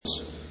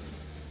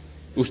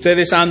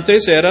Ustedes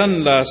antes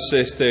eran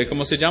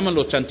 ¿cómo se llaman?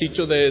 Los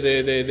chanchitos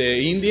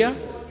de India.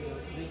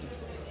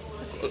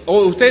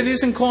 O ustedes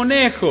dicen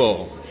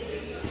conejo.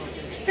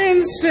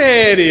 ¿En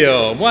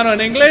serio? Bueno,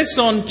 en inglés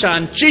son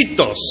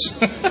chanchitos.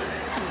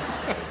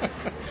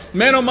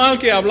 Menos mal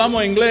que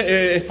hablamos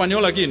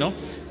español aquí, ¿no?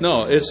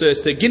 No, es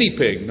guinea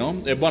pig,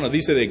 ¿no? Bueno,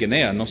 dice de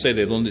Guinea, no sé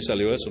de dónde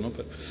salió eso, ¿no?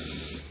 Pero...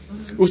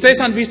 ¿Ustedes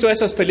han visto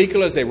esas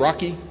películas de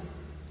Rocky?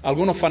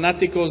 Algunos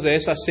fanáticos de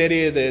esa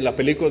serie de la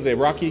película de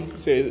Rocky.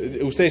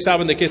 Ustedes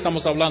saben de qué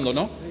estamos hablando,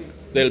 ¿no?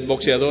 Del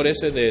boxeador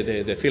ese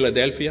de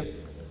Filadelfia.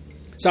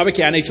 ¿Sabe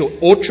que han hecho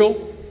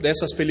 8 de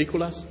esas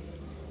películas?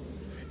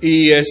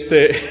 Y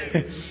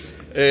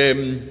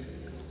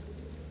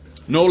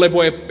no le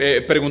voy a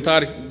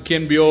preguntar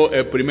quién vio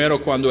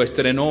primero cuando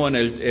estrenó en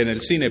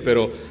el cine,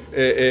 pero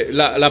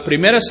la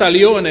primera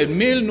salió en el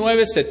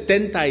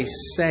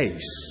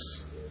 1976.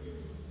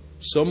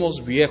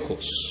 Somos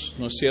viejos,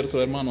 ¿no es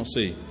cierto, hermano?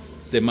 Sí,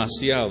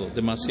 demasiado.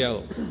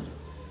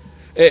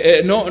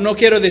 No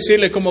quiero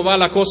decirle cómo va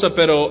la cosa,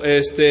 pero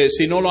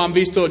si no lo han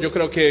visto, yo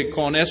creo que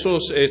con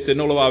esos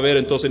no lo va a ver,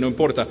 entonces no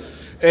importa.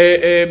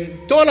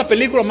 Toda la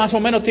película más o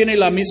menos tiene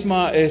la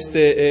misma,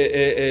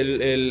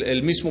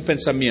 el mismo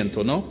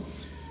pensamiento, ¿no?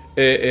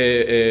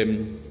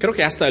 Creo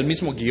que hasta el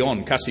mismo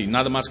guión, casi,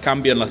 nada más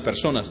cambian las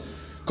personas.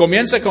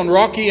 Comienza con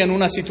Rocky en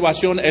una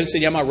situación, él se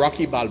llama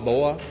Rocky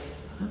Balboa,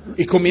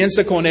 y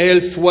comienza con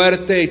él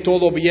fuerte y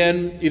todo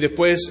bien, y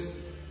después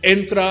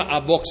entra a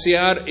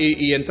boxear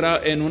y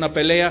entra en una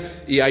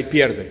pelea y ahí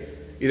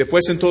pierde. Y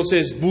después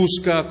entonces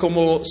busca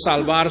cómo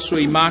salvar su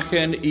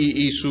imagen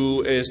y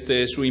su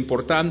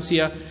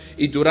importancia.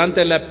 Y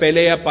durante la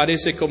pelea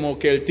parece como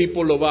que el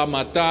tipo lo va a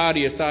matar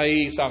y está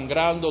ahí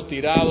sangrando,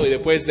 tirado. Y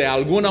después de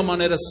alguna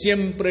manera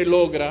siempre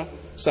logra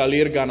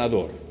salir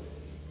ganador.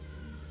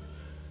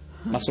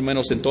 Más o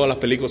menos en todas las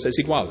películas es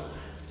igual.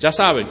 Ya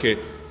saben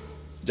que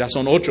ya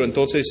son 8,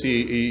 entonces,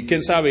 y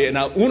quién sabe,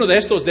 uno de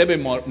estos debe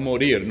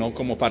morir, ¿no?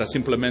 Como para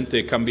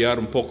simplemente cambiar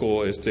un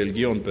poco el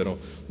guión, pero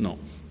no.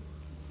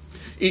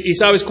 Y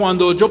sabes,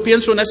 cuando yo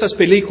pienso en esas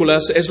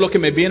películas, es lo que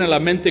me viene a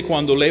la mente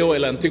cuando leo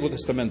el Antiguo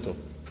Testamento.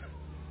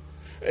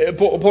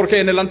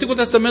 Porque en el Antiguo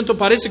Testamento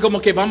parece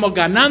como que vamos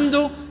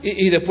ganando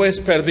y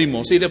después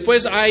perdimos. Y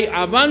después hay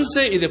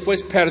avance y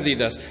después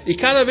pérdidas. Y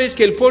cada vez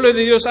que el pueblo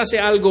de Dios hace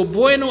algo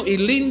bueno y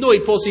lindo y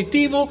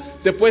positivo,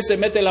 después se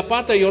mete la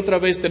pata y otra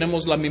vez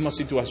tenemos la misma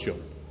situación.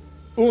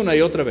 Una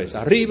y otra vez,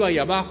 arriba y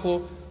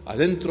abajo,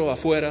 adentro,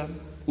 afuera,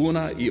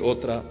 una y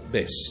otra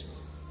vez.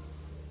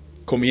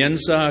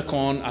 Comienza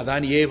con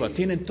Adán y Eva,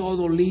 tienen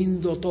todo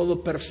lindo,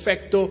 todo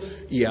perfecto,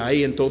 y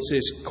ahí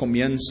entonces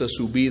comienza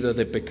su vida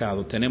de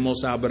pecado.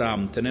 Tenemos a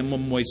Abraham, tenemos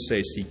a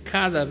Moisés, y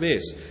cada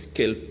vez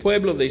que el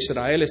pueblo de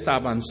Israel está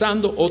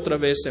avanzando, otra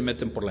vez se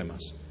meten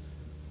problemas.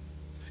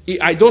 Y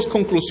hay 2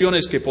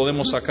 conclusiones que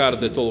podemos sacar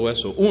de todo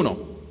eso.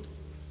 Uno,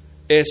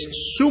 es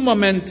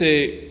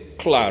sumamente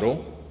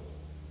claro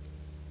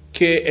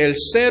que el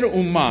ser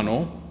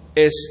humano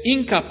es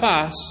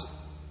incapaz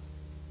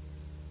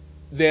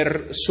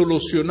de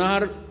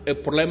solucionar el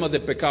problema de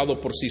pecado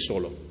por sí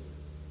solo.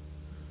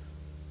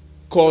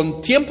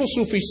 Con tiempo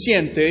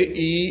suficiente,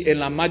 y en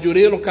la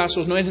mayoría de los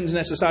casos no es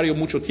necesario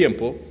mucho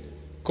tiempo,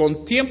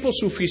 con tiempo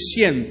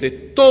suficiente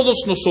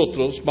todos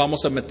nosotros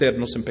vamos a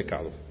meternos en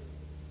pecado.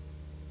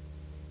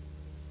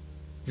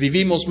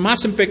 Vivimos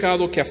más en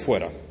pecado que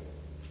afuera.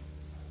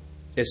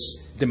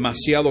 Es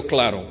demasiado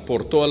claro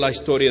por toda la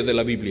historia de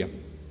la Biblia.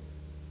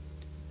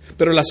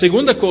 Pero la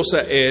segunda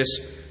cosa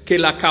es que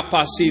la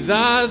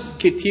capacidad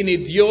que tiene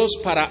Dios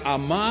para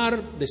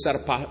amar, de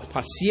ser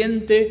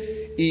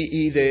paciente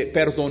y de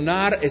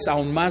perdonar es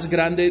aún más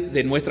grande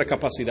de nuestra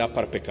capacidad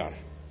para pecar.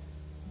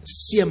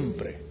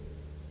 Siempre.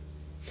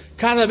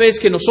 Cada vez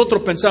que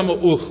nosotros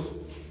pensamos,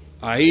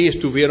 ahí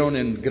estuvieron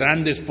en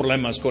grandes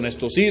problemas con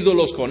estos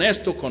ídolos, con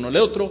esto, con el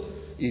otro,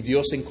 y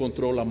Dios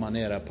encontró la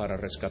manera para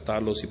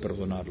rescatarlos y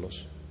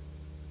perdonarlos.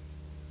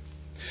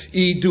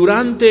 Y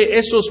durante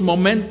esos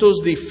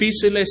momentos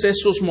difíciles,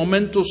 esos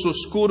momentos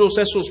oscuros,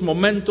 esos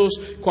momentos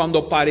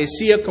cuando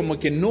parecía como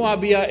que no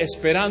había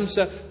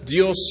esperanza,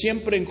 Dios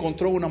siempre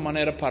encontró una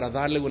manera para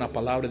darle una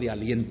palabra de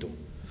aliento.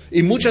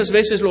 Y muchas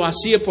veces lo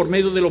hacía por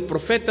medio de los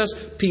profetas,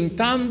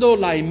 pintando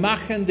la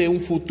imagen de un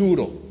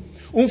futuro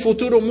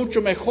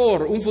mucho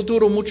mejor, un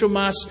futuro mucho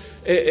más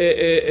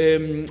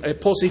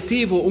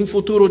positivo, un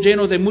futuro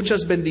lleno de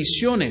muchas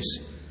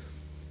bendiciones.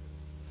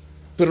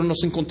 Pero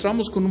nos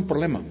encontramos con un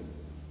problema.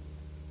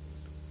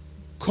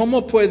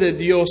 ¿Cómo puede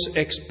Dios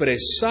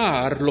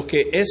expresar lo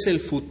que es el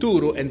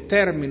futuro en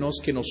términos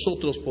que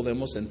nosotros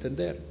podemos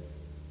entender?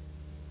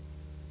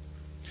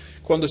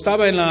 Cuando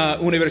estaba en la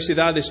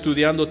universidad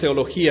estudiando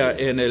teología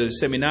en el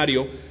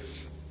seminario,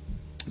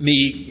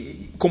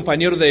 mi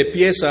compañero de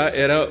pieza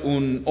era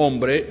un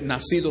hombre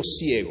nacido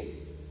ciego,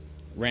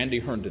 Randy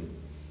Herndon.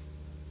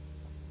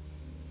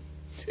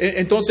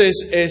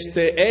 Entonces,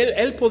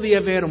 él podía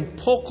ver un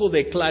poco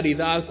de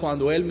claridad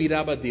cuando él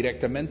miraba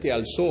directamente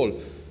al sol.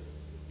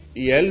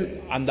 Y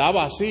él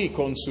andaba así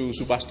con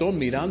su bastón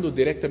mirando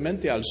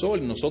directamente al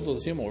sol. Y nosotros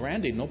decíamos,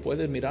 Randy, no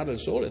puedes mirar el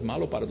sol, es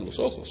malo para los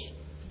ojos.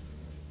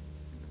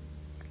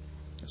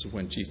 Es un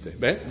buen chiste.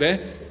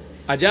 ¿Ve?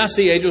 Allá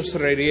sí ellos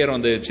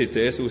reirieron del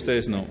chiste, eso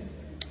ustedes no.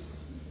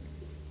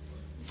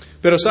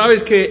 Pero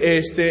sabes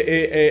que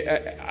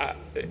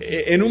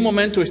en un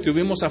momento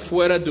estuvimos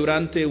afuera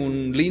durante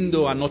un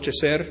lindo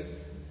atardecer,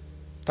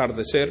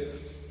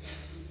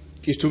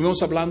 y estuvimos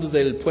hablando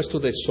del puesto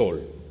del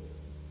sol.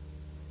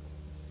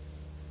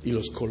 Y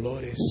los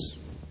colores.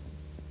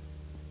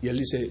 Y él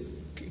dice,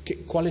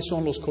 ¿cuáles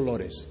son los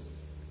colores?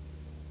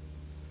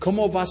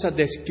 ¿Cómo vas a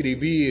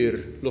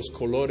describir los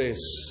colores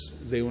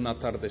de un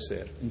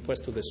atardecer, un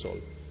puesto de sol?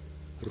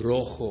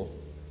 Rojo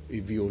y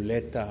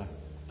violeta,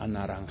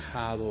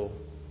 anaranjado.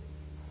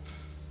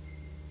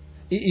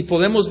 Y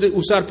podemos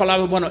usar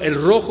palabras, bueno, el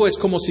rojo es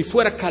como si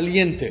fuera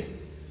caliente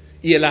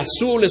y el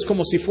azul es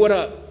como si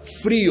fuera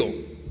frío.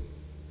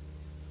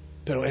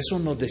 Pero eso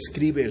no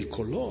describe el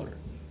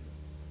color.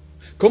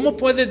 ¿Cómo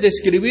puedes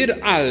describir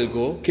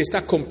algo que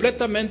está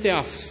completamente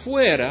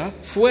fuera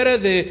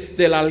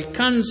del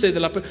alcance de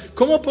la persona?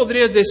 ¿Cómo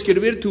podrías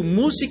describir tu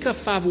música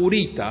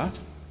favorita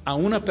a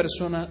una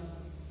persona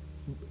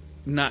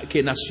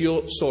que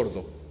nació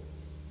sordo?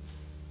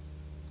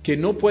 Que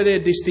no puede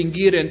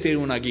distinguir entre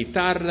una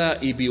guitarra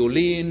y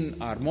violín,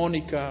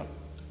 armónica.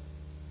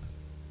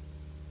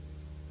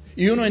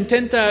 Y uno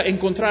intenta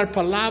encontrar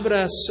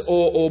palabras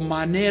o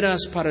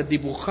maneras para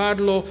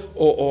dibujarlo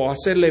o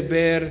hacerle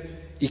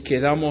ver. Y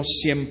quedamos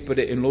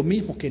siempre en lo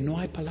mismo, que no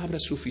hay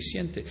palabras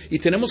suficientes. Y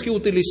tenemos que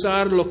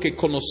utilizar lo que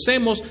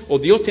conocemos, o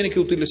Dios tiene que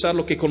utilizar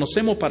lo que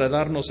conocemos para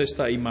darnos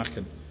esta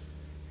imagen.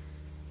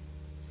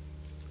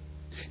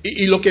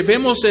 Y lo que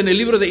vemos en el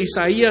libro de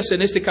Isaías,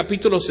 en este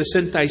capítulo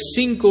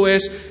 65,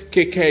 es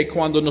que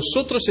cuando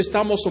nosotros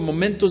estamos en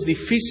momentos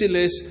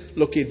difíciles,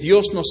 lo que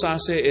Dios nos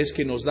hace es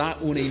que nos da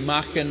una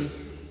imagen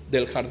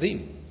del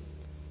jardín.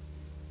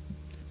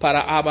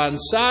 Para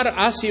avanzar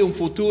hacia un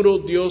futuro,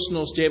 Dios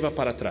nos lleva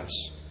para atrás.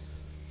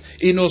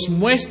 Y nos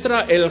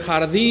muestra el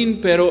jardín,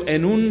 pero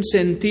en un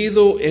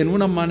sentido, en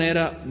una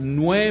manera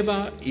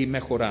nueva y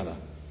mejorada.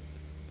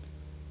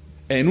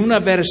 En una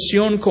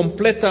versión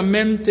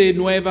completamente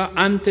nueva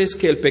antes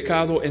que el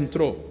pecado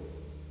entró.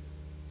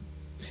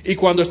 Y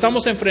cuando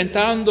estamos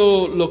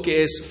enfrentando lo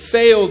que es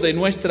feo de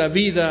nuestra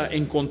vida,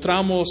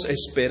 encontramos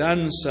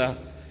esperanza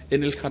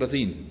en el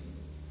jardín.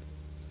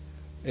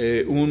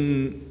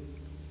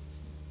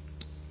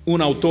 Un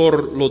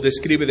autor lo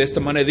describe de esta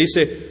manera,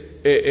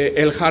 dice,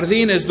 el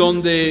jardín es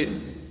donde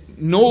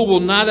no hubo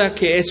nada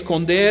que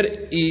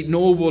esconder y no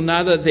hubo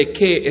nada de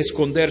qué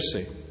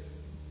esconderse.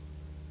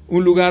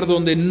 Un lugar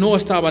donde no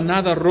estaba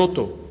nada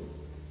roto,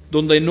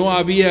 donde no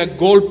había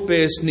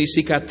golpes ni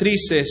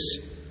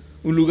cicatrices,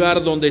 un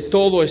lugar donde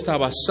todo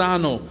estaba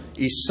sano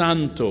y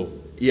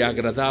santo y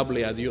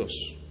agradable a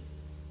Dios.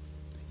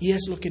 Y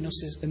es lo que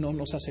no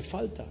nos hace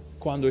falta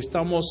cuando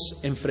estamos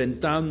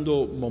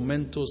enfrentando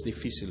momentos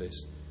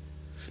difíciles.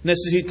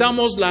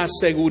 Necesitamos la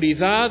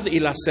seguridad y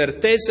la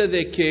certeza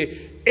de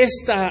que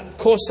esta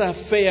cosa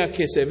fea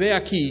que se ve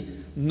aquí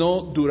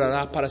no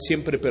durará para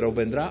siempre, pero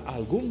vendrá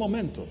algún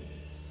momento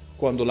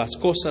cuando las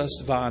cosas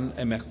van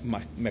a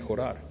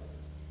mejorar.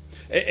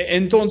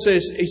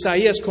 Entonces,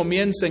 Isaías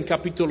comienza en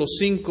capítulo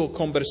 5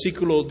 con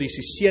versículo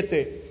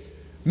 17.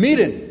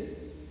 Miren,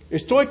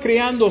 estoy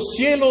creando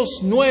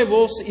cielos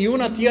nuevos y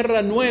una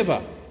tierra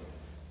nueva.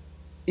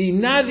 Y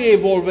nadie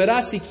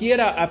volverá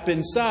siquiera a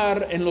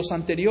pensar en los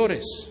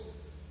anteriores.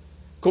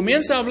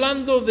 Comienza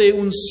hablando de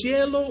un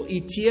cielo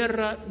y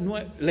tierra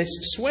nueva. ¿Les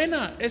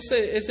suena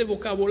ese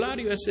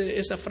vocabulario,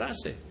 esa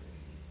frase?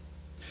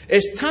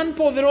 Es tan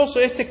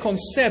poderoso este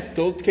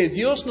concepto que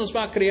Dios nos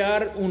va a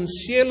crear un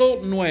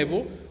cielo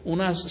nuevo,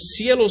 unos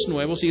cielos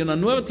nuevos y una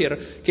nueva tierra,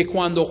 que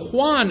cuando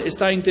Juan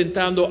está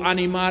intentando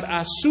animar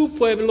a su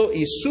pueblo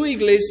y su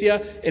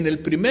iglesia en el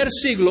primer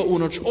siglo,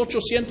 unos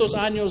 800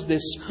 años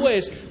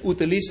después,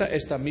 utiliza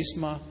esta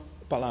misma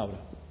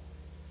palabra,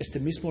 este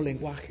mismo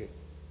lenguaje.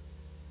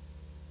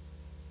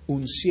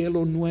 Un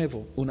cielo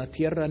nuevo, una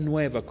tierra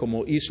nueva,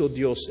 como hizo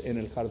Dios en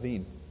el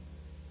jardín.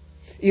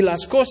 Y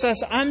las cosas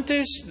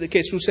antes de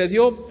que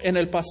sucedió en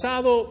el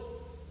pasado,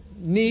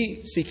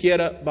 ni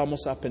siquiera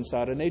vamos a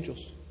pensar en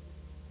ellos.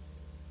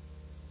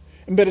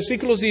 En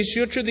versículos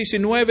 18 y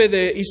 19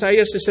 de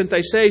Isaías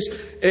 66,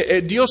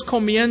 Dios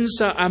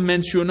comienza a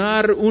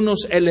mencionar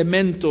unos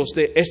elementos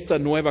de esta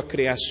nueva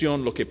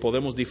creación, lo que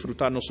podemos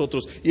disfrutar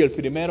nosotros. Y el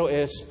primero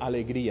es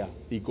alegría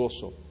y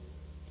gozo.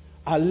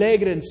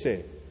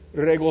 Alégrense,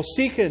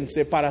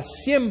 regocíjense para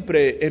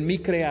siempre en mi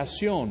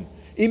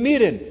creación. Y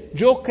miren,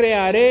 yo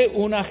crearé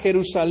una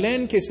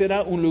Jerusalén que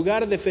será un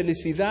lugar de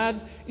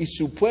felicidad y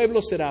su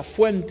pueblo será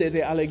fuente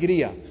de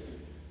alegría.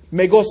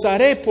 Me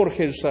gozaré por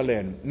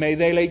Jerusalén, me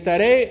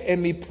deleitaré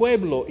en mi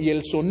pueblo y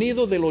el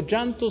sonido de los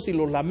llantos y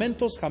los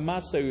lamentos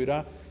jamás se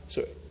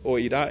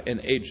oirá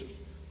en ellos.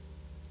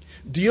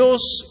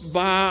 Dios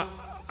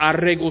va a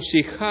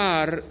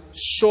regocijar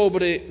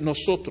sobre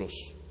nosotros.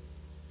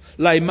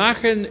 La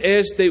imagen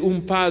es de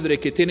un padre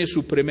que tiene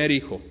su primer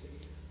hijo.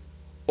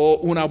 o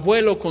un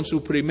abuelo con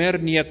su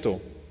primer nieto,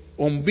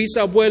 o un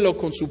bisabuelo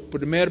con su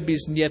primer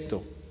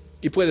bisnieto.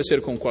 Y puede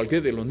ser con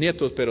cualquier de los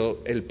nietos,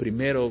 pero el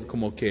primero,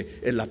 como que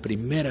es la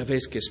primera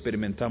vez que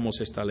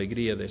experimentamos esta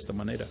alegría de esta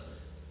manera.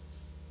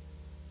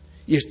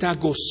 Y está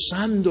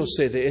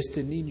gozándose de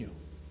este niño.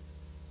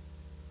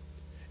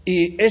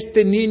 Y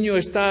este niño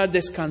está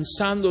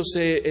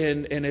descansándose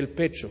en el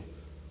pecho,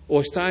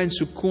 o está en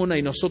su cuna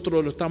y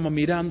nosotros lo estamos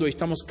mirando y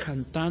estamos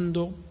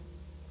cantando.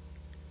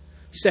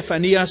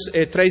 Zefanías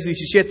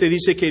 3:17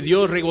 dice que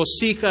Dios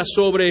regocija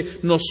sobre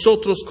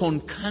nosotros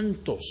con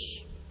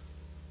cantos,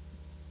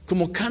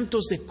 como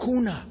cantos de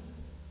cuna.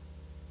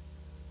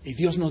 Y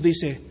Dios nos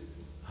dice,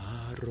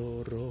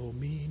 arroró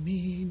mi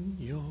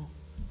niño,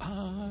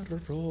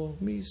 arroró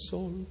mi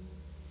sol,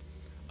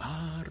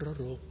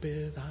 arroró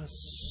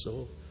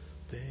pedazo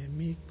de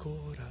mi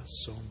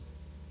corazón.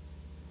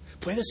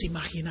 ¿Puedes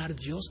imaginar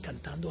Dios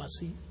cantando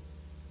así?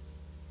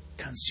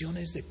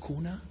 Canciones de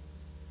cuna,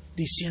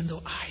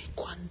 diciendo, ¡ay,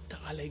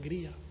 cuánta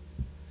alegría!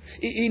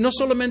 Y no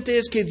solamente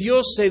es que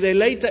Dios se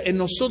deleita en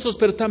nosotros,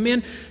 pero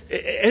también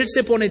Él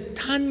se pone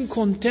tan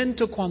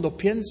contento cuando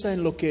piensa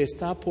en lo que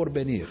está por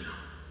venir.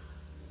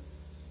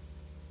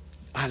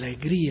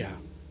 Alegría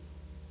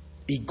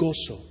y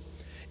gozo.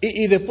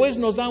 Y después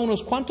nos da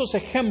unos cuantos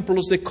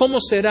ejemplos de cómo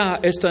será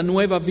esta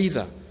nueva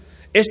vida.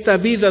 Esta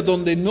vida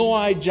donde no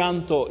hay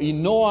llanto y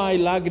no hay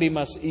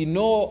lágrimas y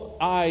no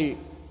hay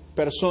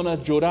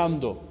personas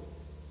llorando.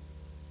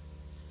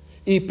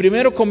 Y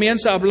primero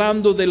comienza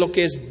hablando de lo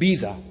que es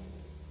vida.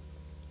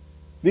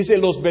 Dice,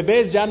 los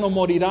bebés ya no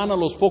morirán a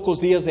los pocos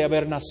días de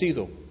haber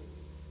nacido,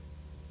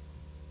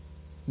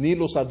 ni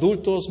los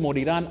adultos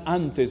morirán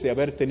antes de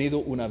haber tenido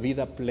una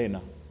vida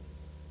plena.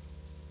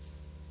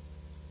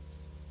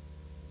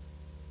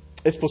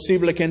 Es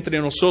posible que entre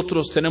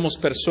nosotros tenemos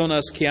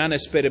personas que han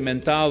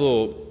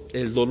experimentado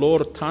el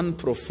dolor tan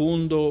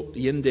profundo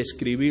y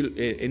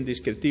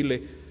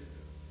indescriptible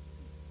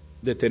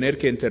de tener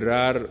que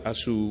enterrar a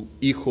su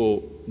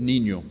hijo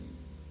niño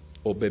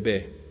o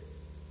bebé.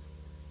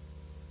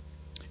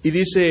 Y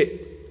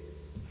dice,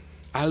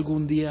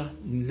 algún día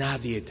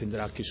nadie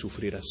tendrá que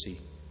sufrir así.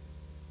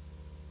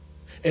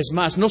 Es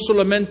más, no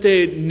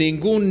solamente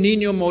ningún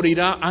niño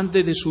morirá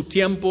antes de su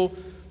tiempo,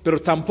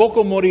 pero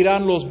tampoco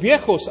morirán los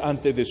viejos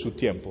antes de su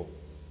tiempo.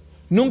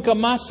 Nunca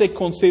más se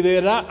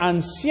considerará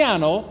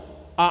anciano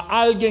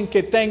a alguien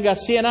que tenga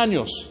 100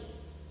 años.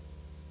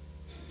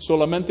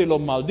 Solamente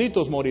los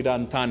malditos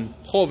morirán tan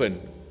joven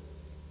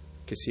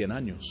que 100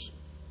 años.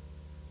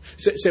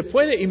 ¿Se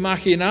puede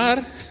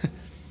imaginar?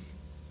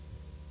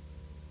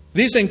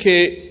 Dicen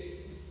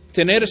que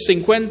tener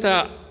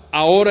 50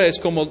 ahora es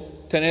como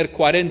tener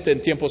 40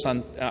 en tiempos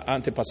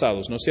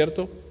antepasados, ¿no es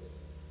cierto?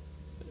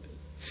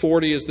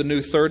 40 is the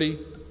new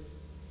 30.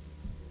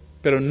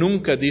 Pero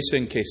nunca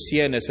dicen que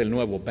 100 es el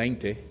nuevo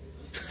 20.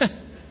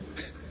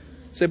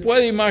 ¿Se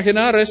puede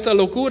imaginar esta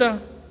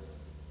locura?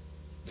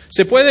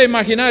 ¿Se puede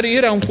imaginar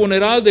ir a un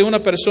funeral de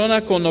una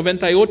persona con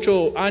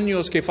 98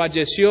 años que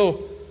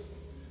falleció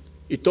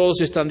y todos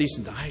están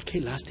diciendo, ay,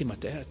 qué lástima,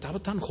 estaba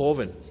tan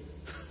joven?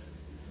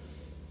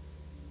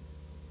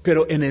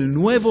 Pero en el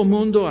nuevo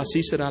mundo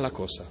así será la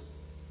cosa.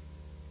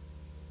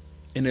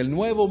 En el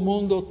nuevo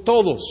mundo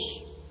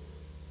todos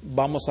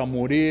vamos a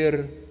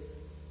morir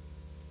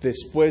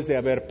después de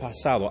haber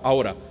pasado.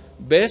 Ahora,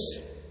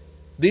 ¿ves?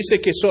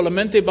 Dice que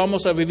solamente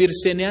vamos a vivir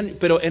 100 años,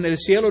 pero en el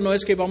cielo no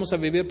es que vamos a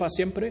vivir para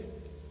siempre.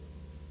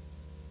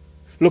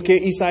 Lo que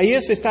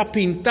Isaías está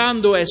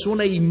pintando es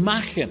una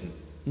imagen,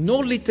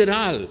 no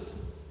literal,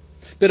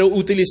 pero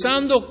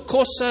utilizando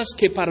cosas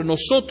que para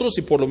nosotros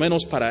y por lo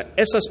menos para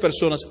esas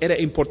personas era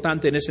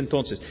importante en ese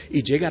entonces.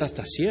 Y llegar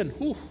hasta 100,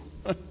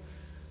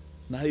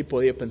 nadie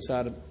podía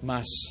pensar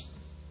más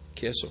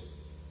que eso.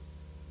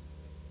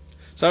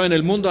 ¿Saben? En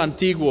el mundo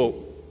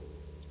antiguo,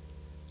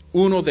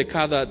 1 de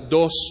cada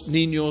 2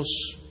 niños,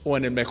 o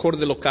en el mejor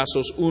de los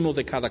casos, 1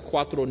 de cada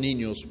 4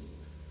 niños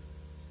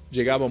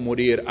llegaba a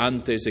morir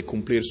antes de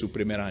cumplir su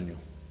primer año.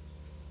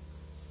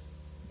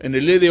 En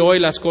el día de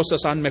hoy las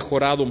cosas han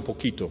mejorado un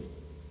poquito.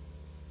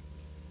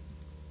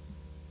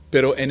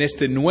 Pero en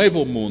este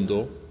nuevo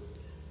mundo,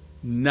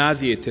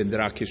 nadie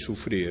tendrá que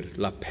sufrir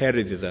la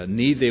pérdida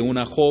ni de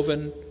una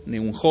joven, ni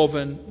un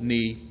joven,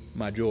 ni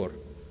mayor.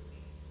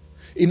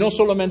 Y no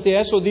solamente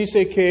eso,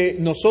 dice que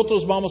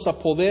nosotros vamos a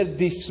poder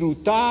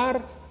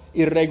disfrutar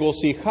y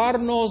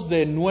regocijarnos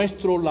de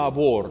nuestra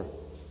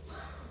labor.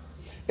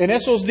 En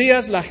esos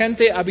días la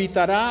gente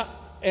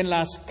habitará en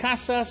las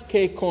casas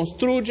que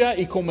construya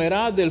y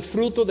comerá del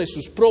fruto de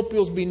sus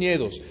propios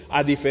viñedos.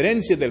 A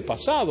diferencia del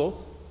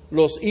pasado,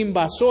 los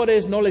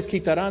invasores no les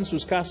quitarán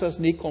sus casas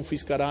ni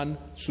confiscarán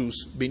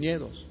sus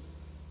viñedos.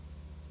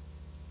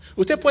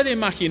 Usted puede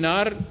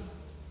imaginar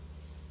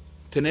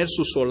tener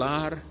su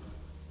solar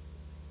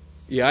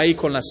y ahí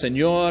con la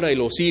señora y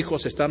los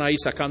hijos están ahí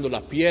sacando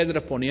la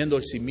piedra, poniendo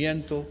el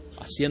cimiento,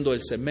 haciendo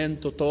el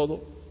cemento,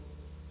 todo.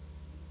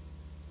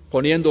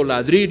 Poniendo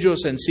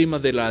ladrillos encima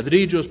de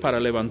ladrillos para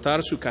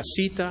levantar su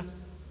casita.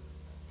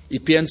 y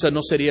piensa,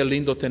 ¿no sería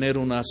lindo tener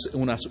unas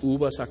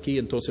uvas aquí?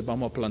 Entonces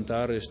vamos a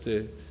plantar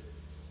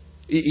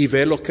y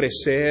verlo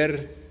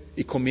crecer,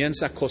 y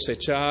comienza a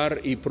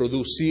cosechar y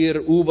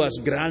producir uvas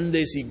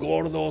grandes y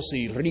gordos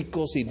y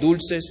ricos y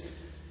dulces.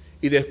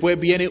 Y después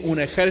viene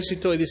un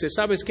ejército y dice,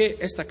 ¿sabes qué?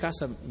 Esta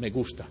casa me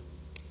gusta.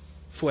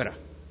 Fuera.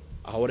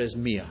 Ahora es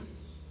mía.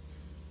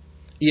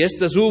 Y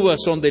estas uvas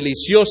son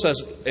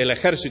deliciosas, el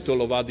ejército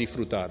lo va a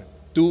disfrutar.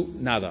 Tú,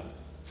 nada.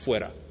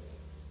 Fuera.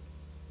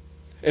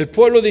 El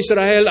pueblo de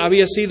Israel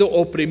había sido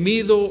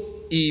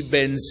oprimido y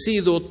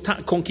vencido,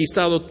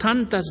 conquistado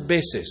tantas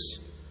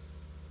veces,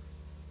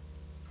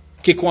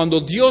 que cuando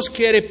Dios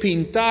quiere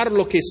pintar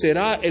lo que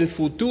será el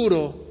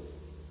futuro,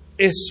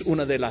 es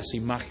una de las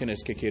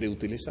imágenes que quiere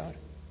utilizar.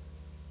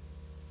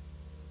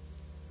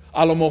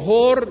 A lo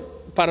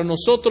mejor para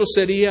nosotros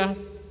sería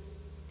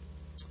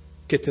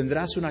que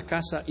tendrás una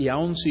casa y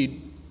aun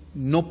si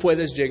no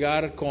puedes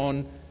llegar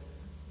con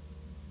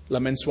la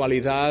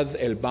mensualidad,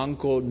 el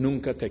banco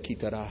nunca te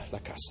quitará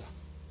la casa.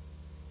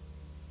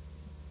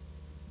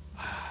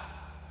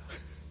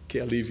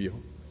 ¡Qué alivio!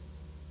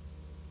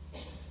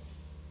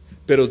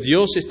 Pero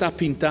Dios está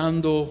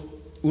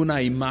pintando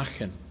una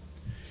imagen.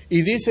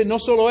 Y dice, no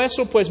solo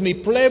eso, pues mi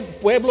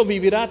pueblo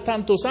vivirá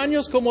tantos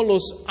años como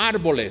los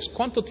árboles.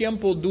 ¿Cuánto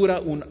tiempo dura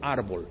un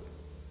árbol?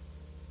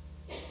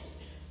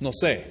 No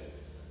sé.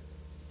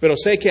 Pero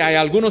sé que hay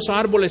algunos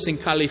árboles en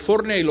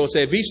California, y los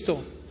he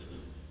visto,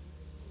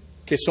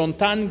 que son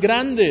tan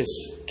grandes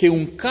que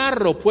un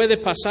carro puede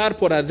pasar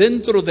por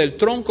adentro del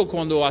tronco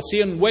cuando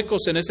hacían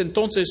huecos en ese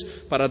entonces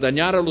para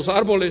dañar a los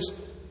árboles,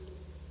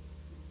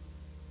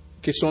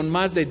 que son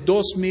más de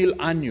 2000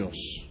 años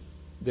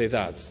de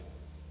edad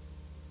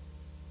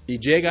y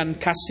llegan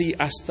casi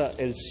hasta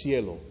el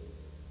cielo.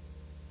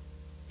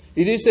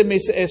 Y dice,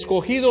 mis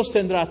escogidos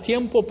tendrán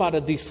tiempo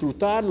para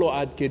disfrutar lo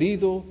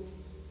adquirido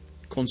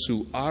con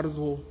su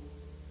arduo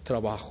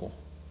trabajo.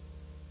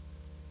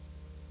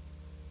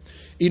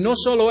 Y no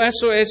solo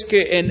eso, es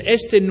que en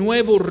este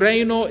nuevo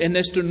reino, en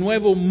este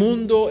nuevo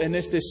mundo, en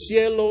este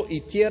cielo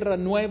y tierra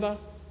nueva,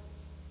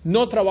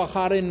 no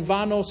trabajará en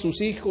vano, sus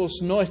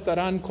hijos no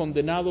estarán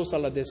condenados a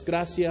la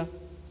desgracia,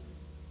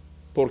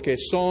 porque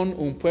son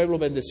un pueblo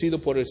bendecido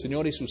por el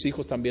Señor y sus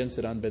hijos también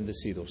serán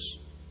bendecidos.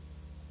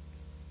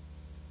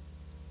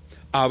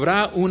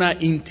 Habrá una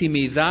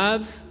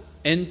intimidad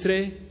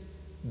entre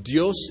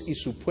Dios y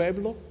su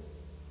pueblo.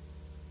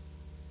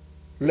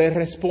 Le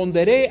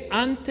responderé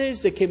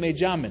antes de que me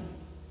llamen.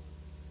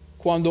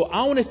 Cuando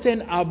aún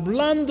estén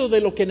hablando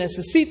de lo que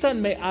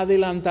necesitan, me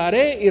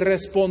adelantaré y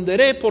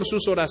responderé por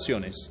sus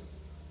oraciones.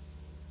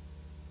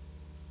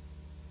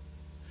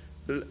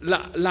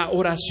 La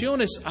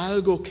oración es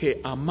algo que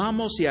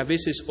amamos y a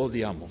veces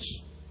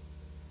odiamos.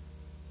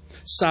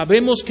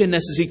 Sabemos que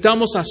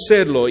necesitamos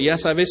hacerlo y a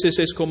veces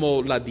es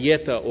como la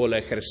dieta o el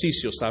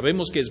ejercicio.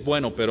 Sabemos que es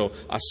bueno, pero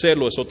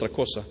hacerlo es otra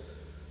cosa.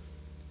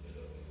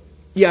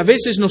 Y a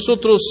veces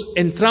nosotros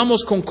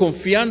entramos con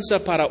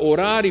confianza para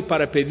orar y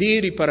para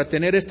pedir y para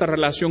tener esta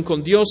relación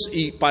con Dios,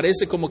 y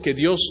parece como que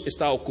Dios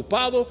está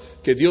ocupado,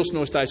 que Dios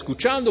no está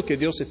escuchando, que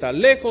Dios está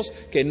lejos,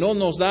 que no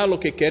nos da lo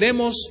que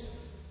queremos,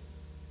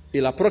 y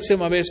la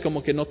próxima vez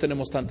como que no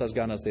tenemos tantas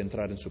ganas de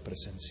entrar en su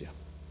presencia.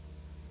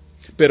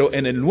 Pero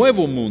en el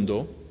nuevo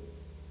mundo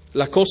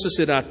la cosa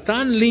será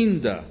tan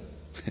linda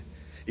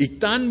y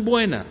tan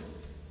buena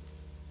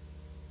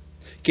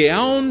que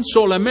aún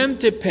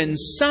solamente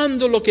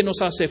pensando lo que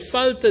nos hace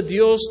falta,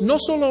 Dios no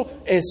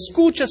solo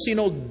escucha,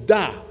 sino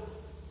da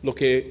lo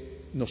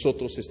que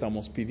nosotros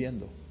estamos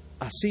pidiendo.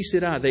 Así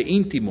será de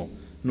íntimo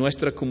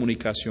nuestra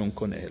comunicación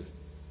con Él.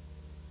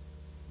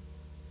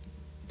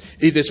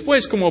 Y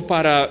después, como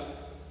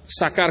para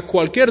sacar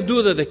cualquier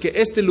duda de que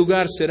este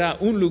lugar será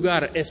un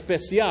lugar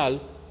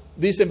especial,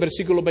 dice en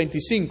versículo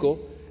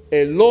 25,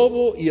 el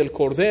lobo y el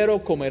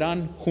cordero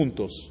comerán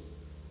juntos.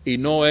 Y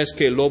no es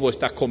que el lobo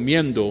está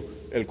comiendo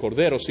el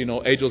cordero,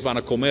 sino ellos van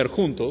a comer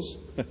juntos.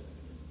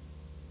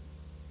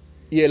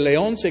 Y el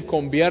león se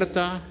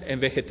convierta en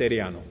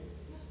vegetariano.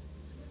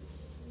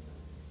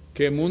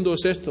 ¿Qué mundo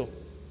es esto?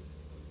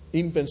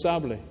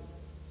 Impensable.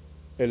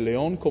 El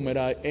león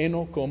comerá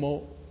heno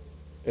como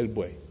el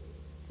buey.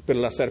 Pero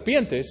las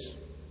serpientes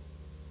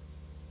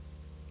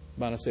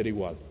van a ser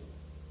igual.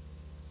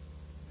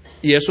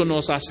 Y eso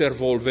nos hace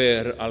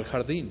volver al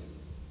jardín,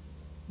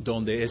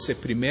 donde ese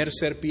primer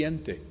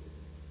serpiente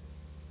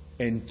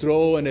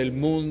entró en el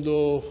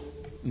mundo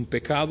un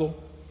pecado,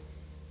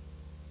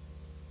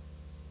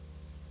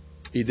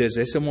 y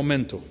desde ese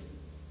momento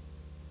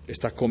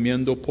está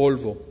comiendo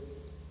polvo.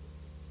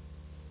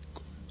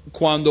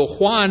 Cuando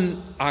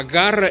Juan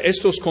agarra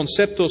estos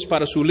conceptos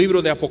para su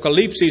libro de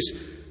Apocalipsis,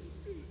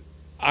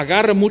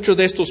 agarra muchos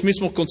de estos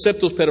mismos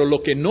conceptos, pero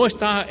lo que no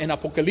está en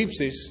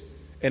Apocalipsis,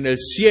 en el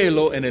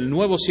cielo, en el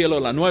nuevo cielo,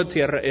 la nueva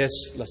tierra,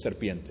 es la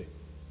serpiente.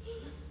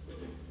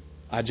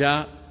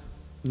 Allá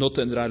no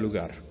tendrá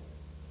lugar.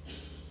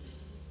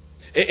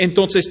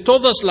 Entonces,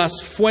 todas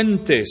las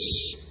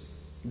fuentes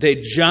de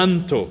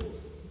llanto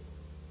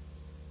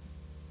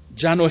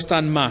ya no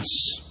están más.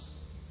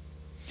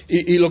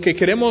 Y lo que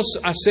queremos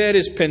hacer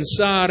es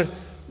pensar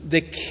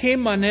de qué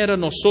manera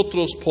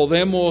nosotros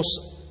podemos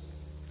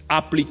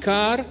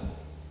aplicar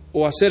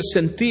o hacer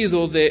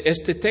sentido de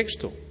este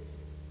texto.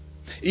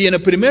 Y en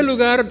el primer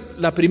lugar,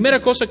 la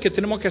primera cosa que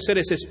tenemos que hacer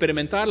es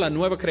experimentar la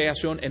nueva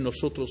creación en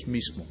nosotros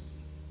mismos.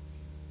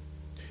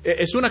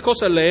 Es una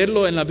cosa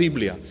leerlo en la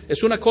Biblia,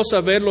 es una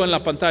cosa verlo en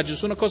la pantalla,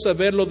 es una cosa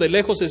verlo de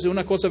lejos, es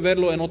una cosa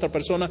verlo en otra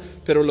persona,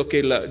 pero lo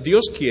que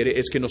Dios quiere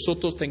es que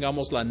nosotros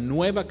tengamos la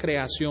nueva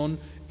creación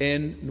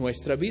en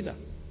nuestra vida.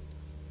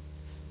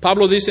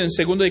 Pablo dice en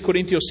 2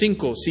 Corintios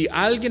 5, si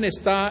alguien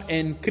está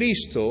en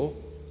Cristo,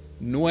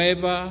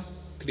 nueva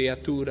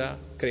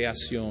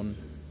creación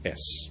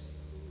es.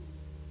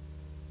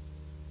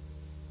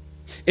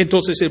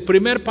 Entonces el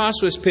primer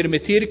paso es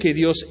permitir que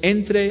Dios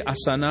entre a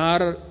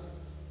sanar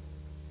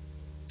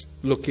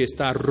lo que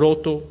está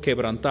roto,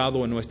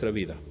 quebrantado en nuestra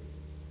vida.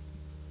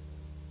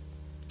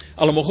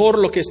 A lo mejor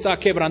lo que está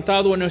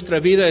quebrantado en nuestra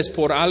vida es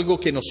por algo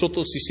que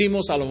nosotros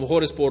hicimos, a lo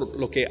mejor es por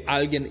lo que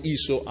alguien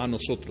hizo a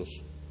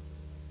nosotros.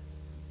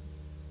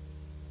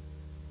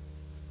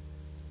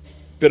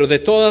 Pero de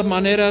todas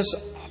maneras,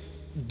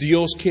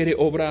 Dios quiere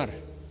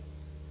obrar.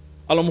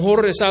 A lo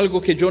mejor es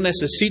algo que yo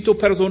necesito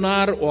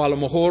perdonar o a lo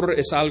mejor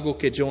es algo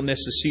que yo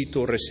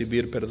necesito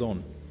recibir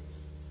perdón.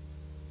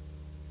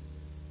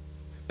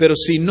 Pero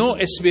si no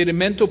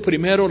experimento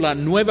primero la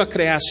nueva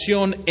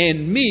creación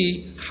en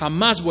mí,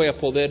 jamás voy a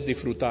poder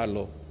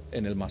disfrutarlo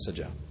en el más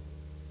allá.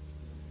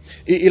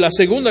 Y la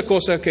segunda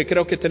cosa que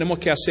creo que tenemos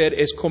que hacer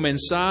es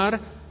comenzar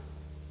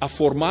a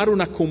formar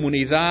una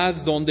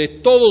comunidad donde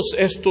todas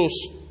estas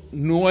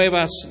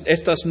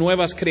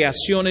nuevas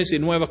creaciones y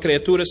nuevas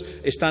criaturas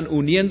están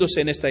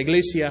uniéndose en esta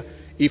iglesia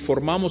y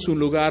formamos un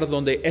lugar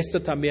donde esta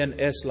también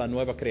es la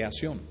nueva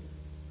creación.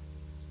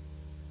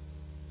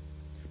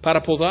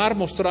 Para poder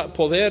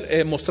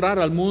mostrar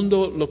al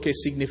mundo lo que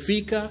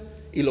significa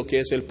y lo que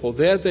es el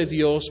poder de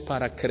Dios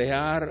para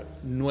crear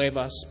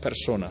nuevas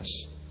personas.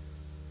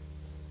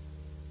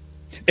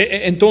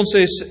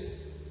 Entonces,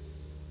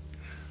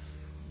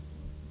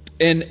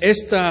 en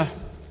esta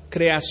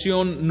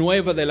creación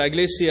nueva de la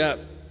iglesia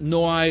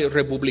no hay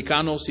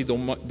republicanos y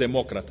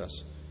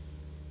demócratas.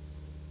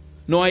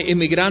 No hay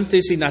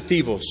inmigrantes y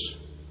nativos.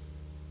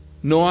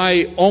 No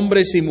hay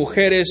hombres y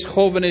mujeres,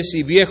 jóvenes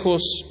y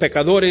viejos,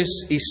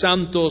 pecadores y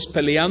santos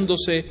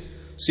peleándose,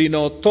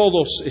 sino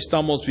todos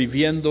estamos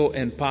viviendo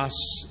en paz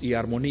y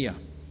armonía.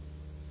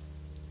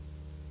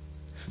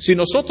 Si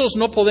nosotros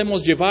no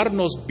podemos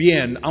llevarnos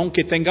bien,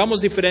 aunque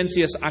tengamos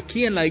diferencias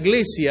aquí en la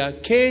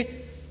iglesia,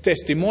 ¿qué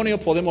testimonio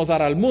podemos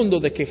dar al mundo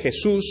de que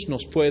Jesús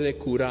nos puede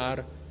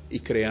curar y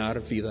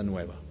crear vida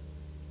nueva?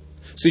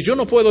 Si yo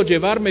no puedo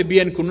llevarme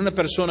bien con una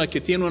persona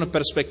que tiene una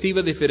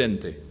perspectiva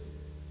diferente,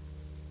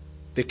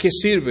 ¿de qué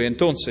sirve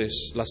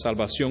entonces la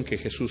salvación que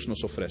Jesús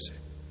nos ofrece?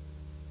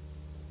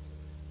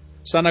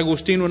 San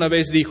Agustín una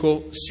vez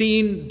dijo,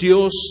 sin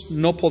Dios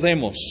no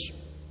podemos,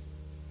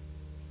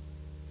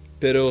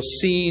 pero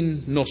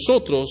sin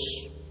nosotros,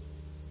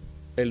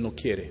 Él no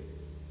quiere.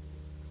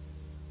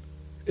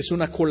 Es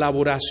una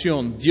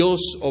colaboración, Dios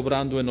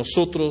obrando en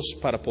nosotros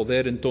para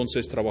poder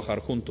entonces trabajar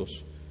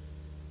juntos.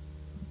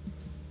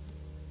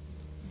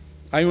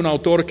 Hay un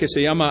autor que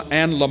se llama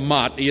Anne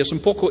Lamott y es un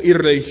poco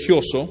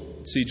irreligioso.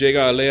 Si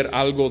llega a leer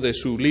algo de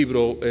su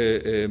libro,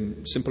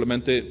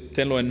 simplemente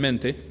tenlo en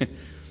mente.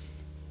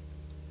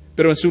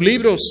 Pero en su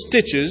libro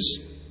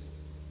Stitches,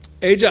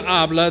 ella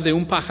habla de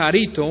un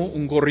pajarito,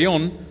 un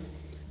gorrión,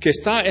 que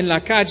está en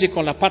la calle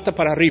con la pata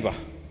para arriba.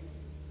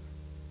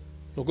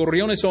 Los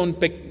gorriones son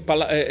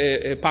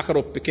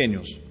pájaros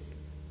pequeños.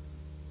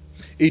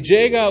 Y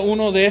llega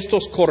uno de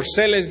estos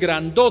corceles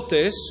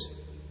grandotes,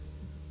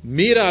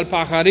 mira al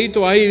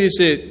pajarito ahí y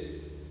dice,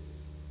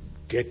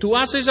 ¿qué tú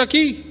haces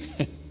aquí?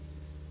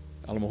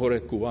 A lo mejor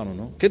es cubano,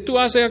 ¿no? ¿Qué tú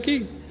haces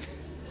aquí?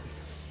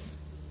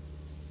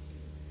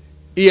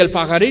 Y el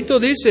pajarito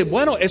dice,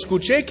 bueno,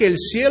 escuché que el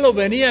cielo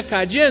venía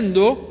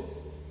cayendo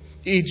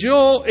y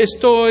yo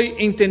estoy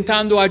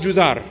intentando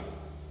ayudar.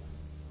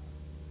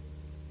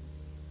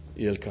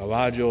 Y el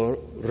caballo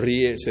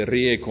se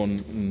ríe con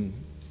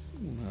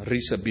una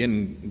risa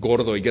bien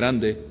gordo y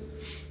grande.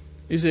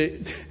 Dice,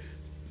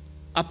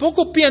 ¿a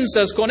poco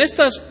piensas con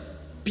estas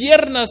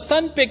piernas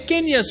tan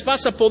pequeñas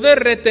vas a poder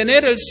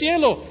retener el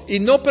cielo y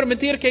no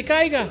permitir que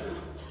caiga?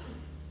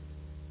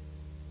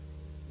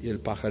 Y el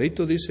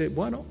pajarito dice,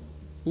 bueno,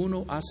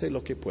 uno hace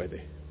lo que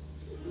puede.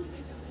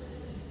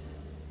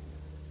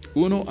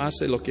 Uno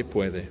hace lo que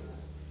puede.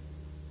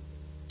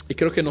 Y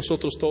creo que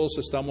nosotros todos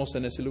estamos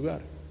en ese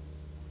lugar.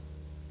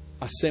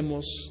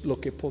 Hacemos lo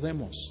que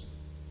podemos.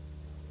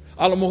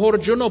 A lo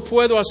mejor yo no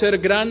puedo hacer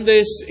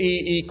grandes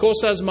y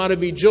cosas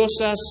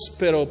maravillosas,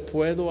 pero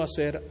puedo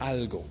hacer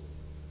algo.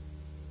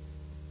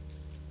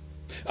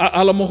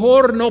 A lo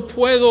mejor no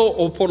puedo,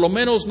 o por lo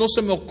menos no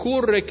se me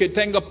ocurre que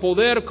tenga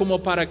poder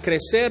como para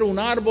crecer un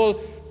árbol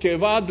que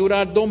va a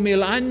durar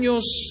 2000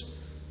 años,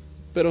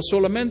 pero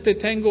solamente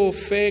tengo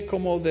fe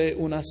como de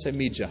una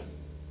semilla.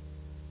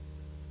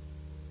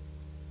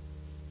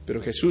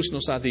 Pero Jesús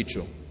nos ha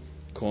dicho,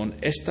 con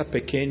esta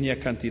pequeña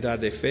cantidad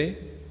de fe,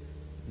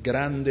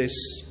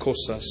 grandes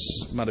cosas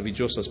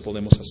maravillosas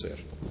podemos hacer.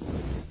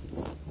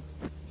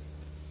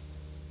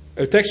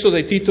 El texto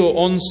de Tito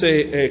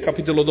 11,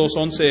 capítulo 2,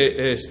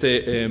 11,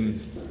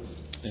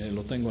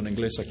 lo tengo en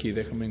inglés aquí,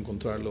 déjame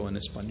encontrarlo en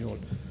español.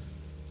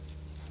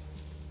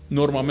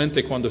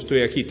 Normalmente cuando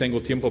estoy aquí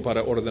tengo tiempo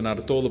para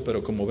ordenar todo,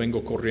 pero como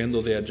vengo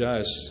corriendo de allá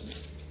es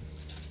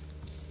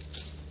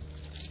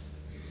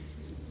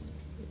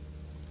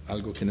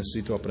algo que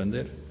necesito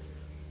aprender.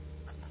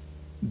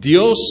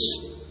 Dios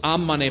ha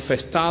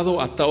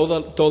manifestado a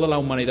toda la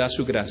humanidad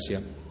su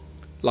gracia,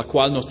 la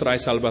cual nos trae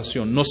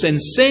salvación. Nos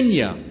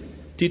enseña,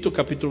 Tito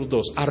capítulo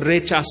 2, a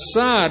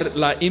rechazar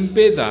la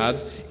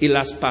impiedad y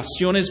las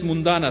pasiones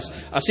mundanas.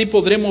 Así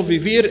podremos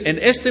vivir en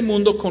este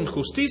mundo con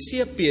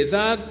justicia,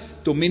 piedad,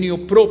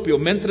 dominio propio,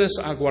 mientras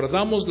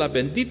aguardamos la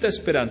bendita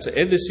esperanza,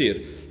 es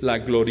decir, la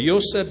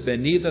gloriosa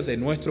venida de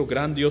nuestro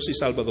gran Dios y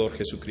Salvador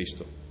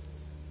Jesucristo.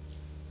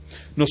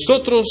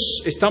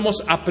 Nosotros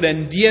estamos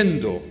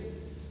aprendiendo a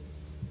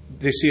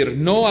decir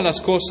no a las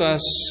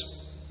cosas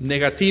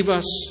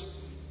negativas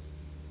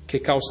que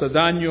causan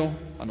daño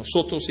a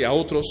nosotros y a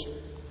otros.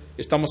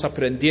 Estamos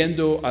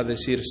aprendiendo a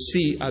decir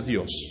sí a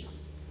Dios.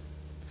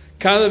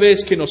 Cada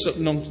vez que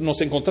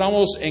nos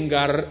encontramos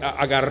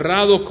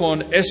agarrados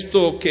con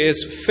esto que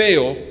es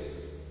feo,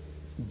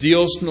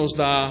 Dios nos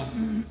da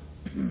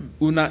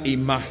una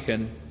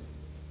imagen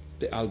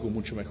de algo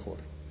mucho mejor.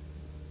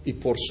 Y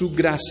por su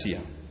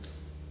gracia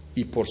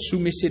y por su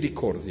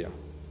misericordia,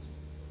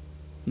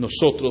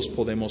 nosotros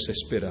podemos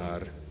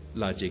esperar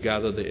la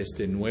llegada de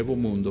este nuevo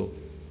mundo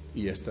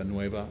y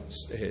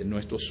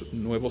nuestro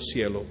nuevo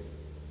cielo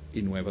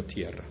y nueva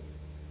tierra.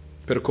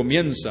 Pero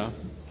comienza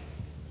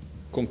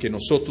con que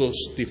nosotros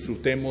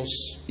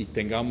disfrutemos y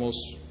tengamos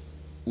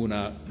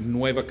una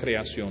nueva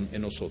creación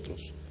en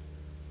nosotros.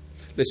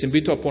 Les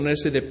invito a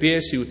ponerse de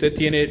pie si usted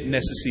tiene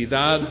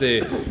necesidad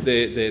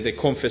de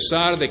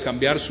confesar, de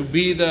cambiar su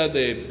vida,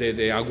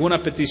 de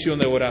alguna petición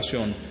de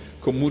oración.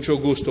 Con mucho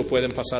gusto pueden pasar.